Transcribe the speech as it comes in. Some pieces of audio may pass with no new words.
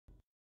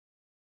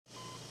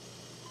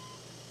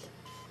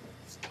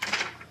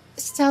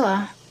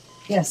Stella,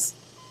 Yes.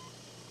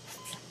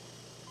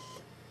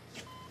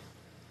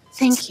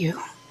 thank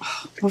you.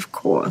 Of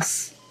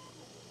course.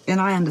 And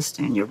I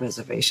understand your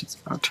reservations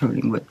about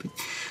Turningwood, but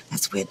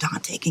that's where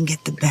Dante can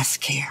get the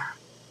best care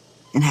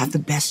and have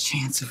the best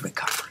chance of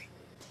recovery.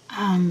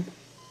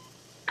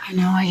 I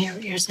know I hear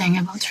what you're saying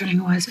about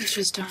Turning Woods. I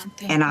just don't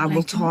think. And I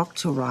will talk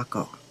to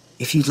Rocco,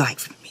 if you'd like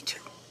for me to,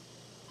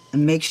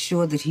 and make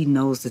sure that he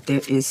knows that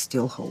there is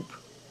still hope.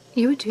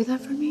 You would do that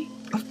for me?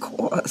 Of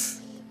course.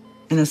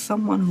 And as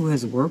someone who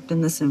has worked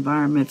in this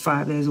environment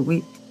 5 days a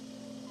week,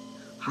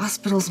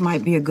 hospitals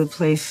might be a good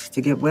place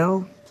to get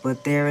well,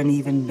 but they're an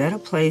even better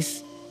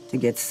place to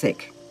get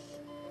sick.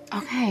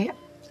 Okay,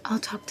 I'll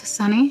talk to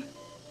Sonny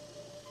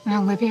and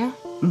Olivia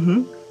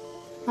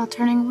about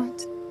Turning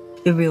Woods.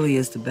 It really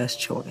is the best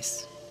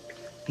choice,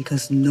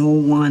 because no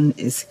one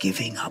is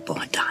giving up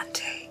on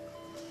Dante.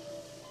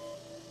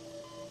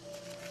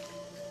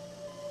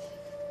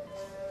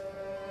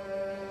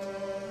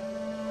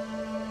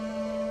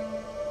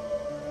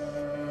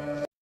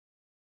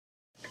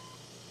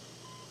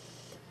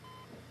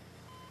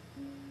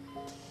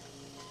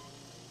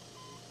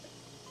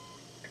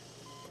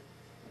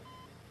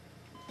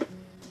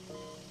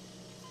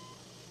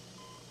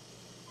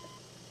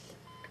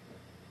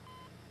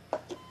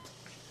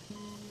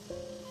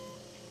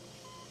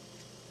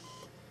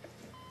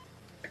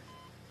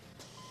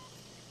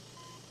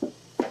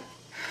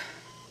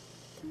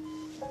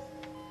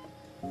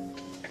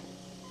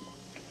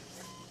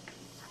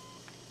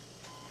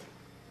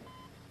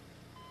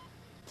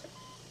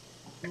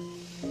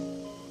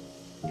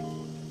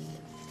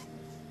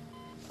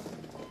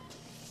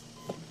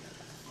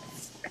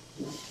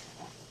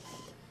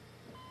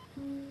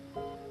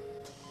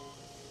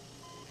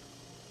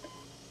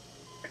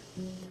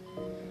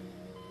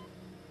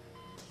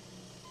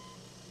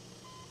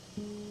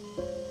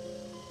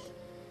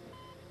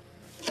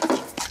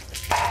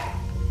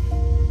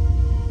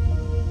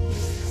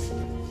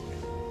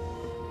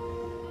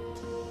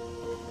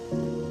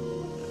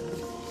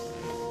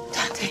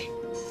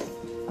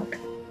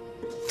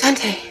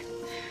 Dante.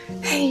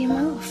 Hey, you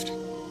moved.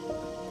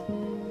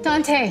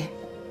 Dante.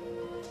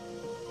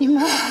 You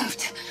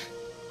moved.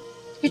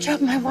 You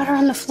dropped my water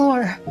on the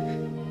floor.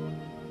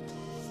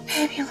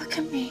 Baby, look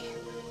at me.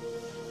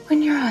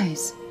 Open your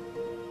eyes.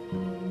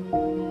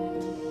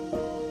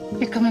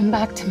 You're coming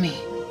back to me.